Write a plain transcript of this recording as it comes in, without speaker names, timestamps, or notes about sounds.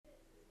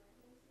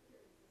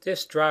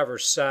This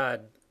driver's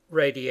side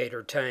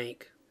radiator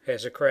tank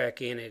has a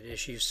crack in it,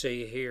 as you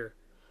see here.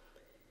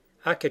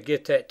 I could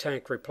get that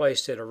tank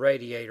replaced at a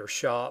radiator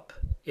shop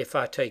if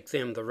I take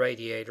them the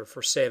radiator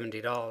for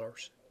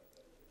 $70.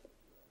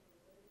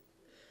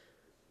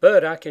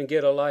 But I can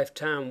get a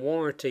lifetime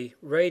warranty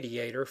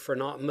radiator for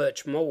not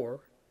much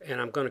more, and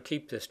I'm going to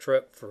keep this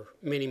truck for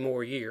many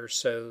more years,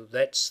 so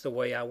that's the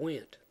way I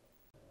went.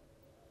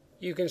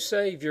 You can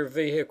save your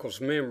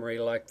vehicle's memory,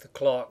 like the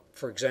clock,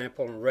 for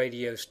example, on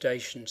radio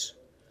stations,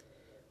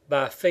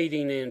 by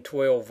feeding in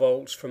 12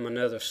 volts from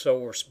another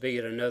source, be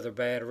it another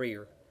battery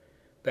or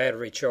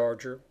battery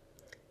charger,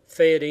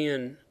 fed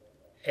in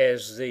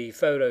as the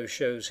photo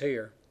shows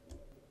here.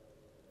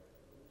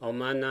 On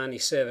my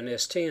 97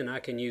 S-10 I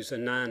can use a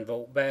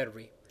 9-volt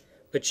battery,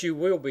 but you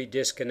will be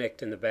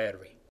disconnecting the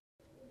battery.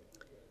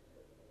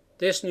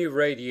 This new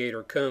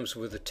radiator comes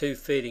with the two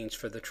fittings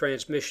for the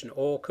transmission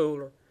oil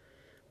cooler,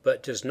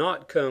 but does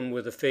not come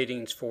with the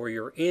fittings for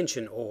your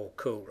engine oil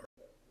cooler.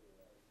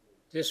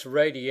 This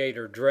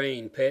radiator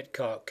drain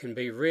petcock can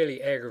be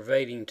really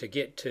aggravating to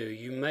get to.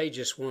 You may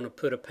just want to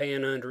put a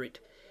pan under it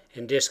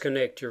and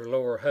disconnect your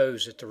lower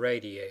hose at the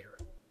radiator.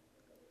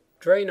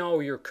 Drain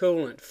all your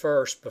coolant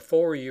first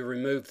before you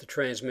remove the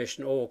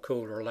transmission oil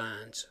cooler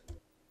lines.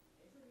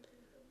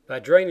 By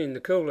draining the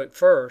coolant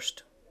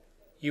first,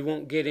 you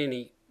won't get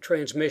any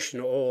transmission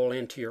oil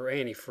into your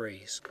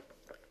antifreeze.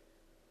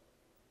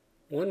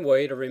 One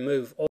way to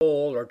remove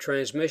oil or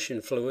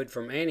transmission fluid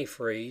from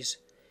antifreeze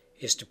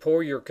is to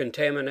pour your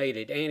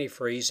contaminated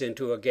antifreeze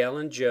into a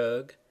gallon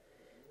jug,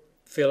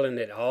 filling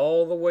it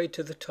all the way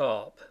to the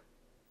top.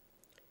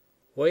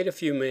 Wait a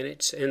few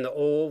minutes and the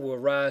oil will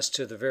rise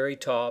to the very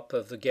top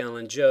of the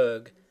gallon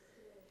jug,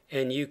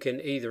 and you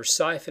can either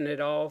siphon it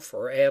off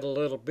or add a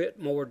little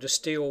bit more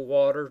distilled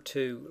water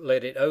to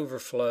let it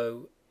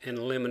overflow and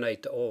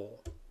eliminate the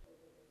oil.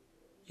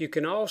 You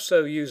can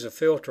also use a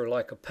filter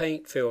like a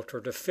paint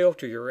filter to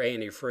filter your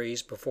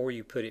antifreeze before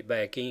you put it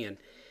back in.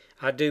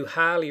 I do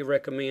highly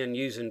recommend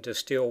using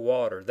distilled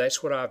water.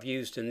 That's what I've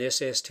used in this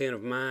S-10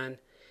 of mine,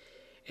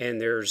 and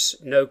there's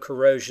no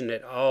corrosion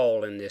at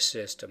all in this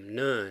system,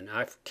 none.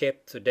 I've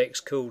kept the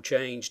decks cool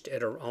changed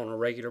on a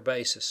regular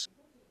basis.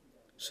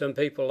 Some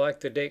people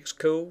like the decks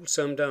cool,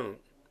 some don't.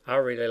 I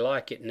really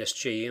like it in this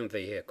GM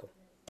vehicle.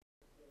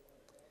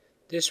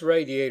 This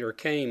radiator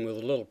came with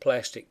a little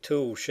plastic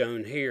tool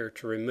shown here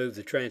to remove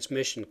the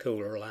transmission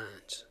cooler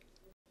lines.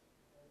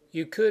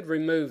 You could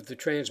remove the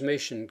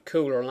transmission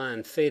cooler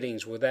line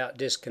fittings without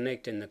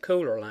disconnecting the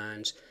cooler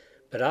lines,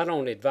 but I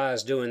don't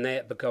advise doing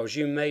that because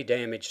you may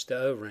damage the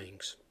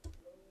O-rings.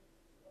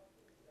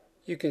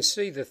 You can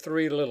see the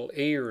three little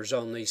ears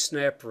on these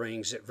snap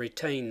rings that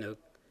retain the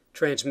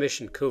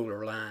transmission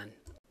cooler line.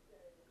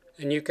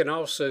 And you can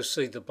also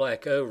see the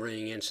black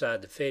O-ring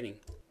inside the fitting.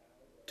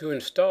 To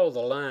install the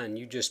line,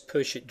 you just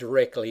push it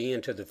directly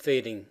into the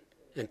fitting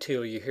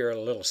until you hear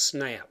a little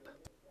snap.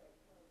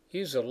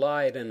 Use a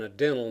light and a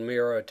dental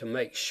mirror to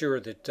make sure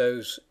that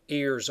those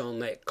ears on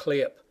that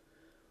clip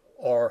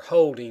are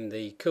holding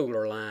the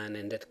cooler line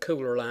and that the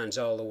cooler line's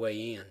all the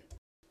way in.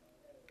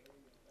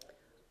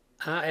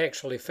 I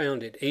actually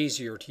found it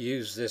easier to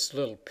use this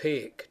little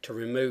pick to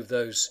remove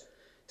those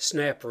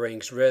snap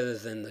rings rather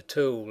than the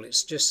tool.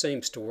 It just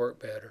seems to work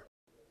better.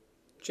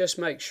 Just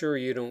make sure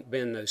you don't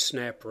bend those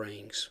snap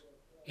rings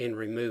in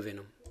removing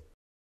them.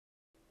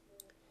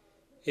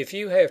 If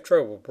you have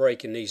trouble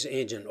breaking these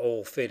engine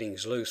oil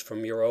fittings loose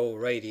from your old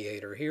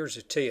radiator, here's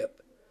a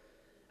tip.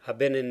 I've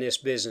been in this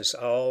business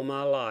all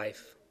my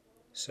life,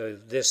 so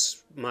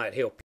this might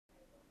help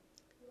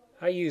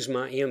you. I use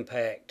my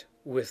impact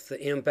with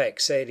the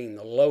impact setting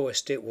the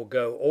lowest it will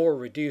go, or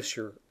reduce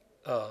your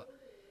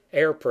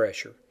air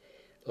pressure.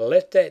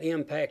 Let that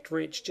impact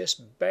wrench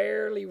just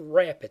barely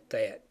rap at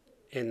that,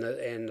 and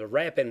the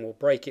rapping will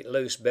break it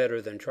loose better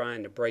than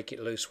trying to break it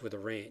loose with a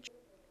wrench.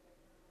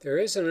 There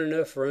isn't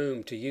enough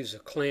room to use a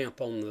clamp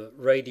on the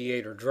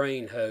radiator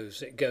drain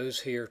hose that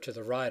goes here to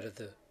the right of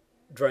the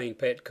drain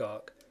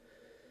petcock.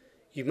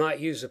 You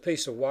might use a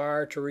piece of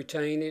wire to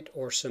retain it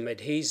or some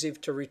adhesive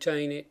to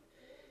retain it,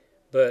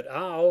 but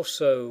I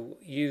also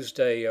used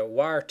a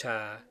wire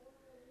tie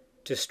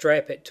to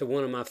strap it to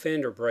one of my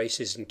fender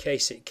braces in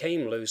case it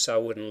came loose I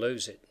wouldn't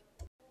lose it.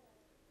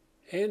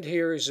 And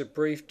here is a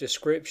brief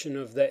description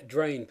of that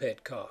drain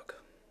petcock.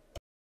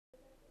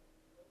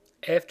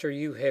 After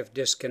you have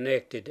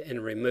disconnected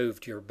and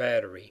removed your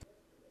battery,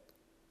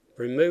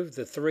 remove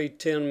the three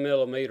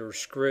 10mm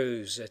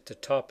screws at the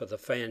top of the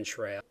fan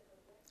shroud.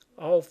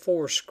 All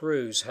 4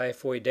 screws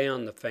halfway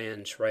down the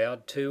fan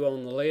shroud, 2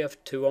 on the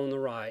left, 2 on the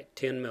right,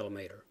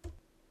 10mm.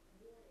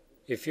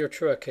 If your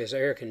truck has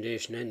air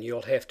conditioning,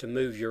 you'll have to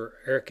move your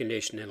air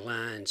conditioning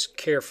lines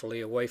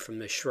carefully away from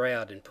the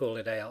shroud and pull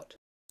it out.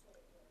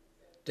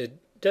 The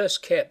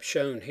dust cap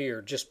shown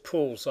here just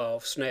pulls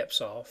off,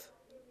 snaps off.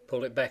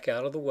 Pull it back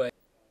out of the way.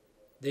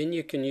 Then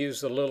you can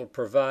use the little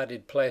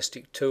provided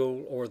plastic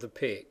tool or the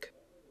pick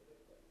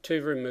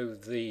to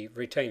remove the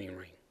retaining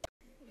ring.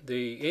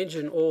 The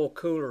engine oil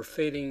cooler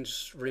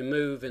fittings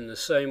remove in the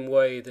same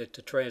way that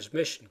the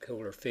transmission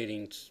cooler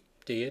fittings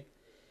did,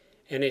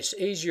 and it's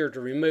easier to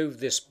remove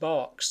this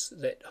box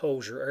that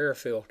holds your air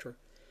filter.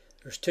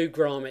 There's two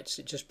grommets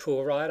that just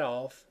pull right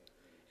off,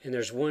 and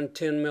there's one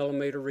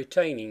 10mm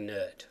retaining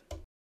nut.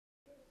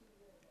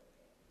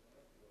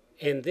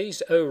 And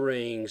these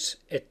O-rings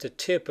at the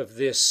tip of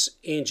this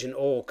engine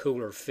oil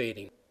cooler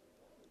fitting.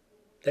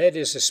 That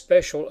is a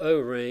special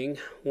O-ring,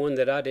 one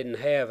that I didn't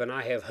have, and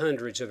I have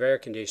hundreds of air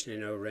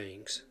conditioning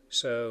O-rings.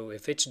 So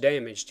if it's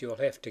damaged, you'll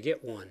have to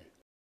get one.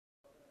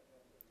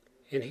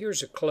 And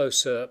here's a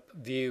close-up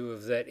view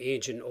of that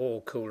engine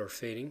oil cooler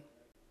fitting.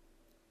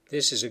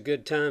 This is a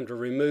good time to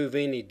remove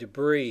any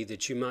debris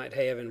that you might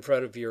have in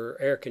front of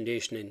your air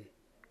conditioning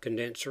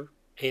condenser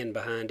and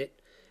behind it.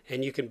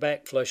 And you can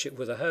back flush it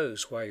with a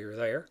hose while you're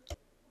there,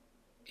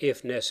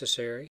 if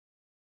necessary.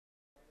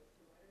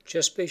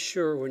 Just be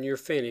sure when you're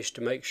finished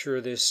to make sure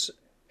this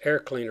air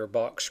cleaner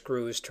box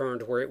screw is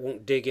turned where it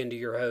won't dig into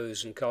your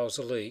hose and cause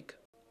a leak.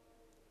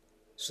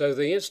 So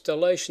the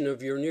installation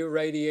of your new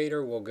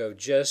radiator will go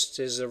just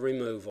as a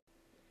removal.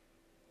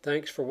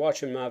 Thanks for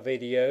watching my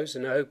videos,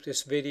 and I hope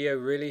this video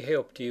really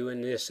helped you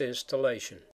in this installation.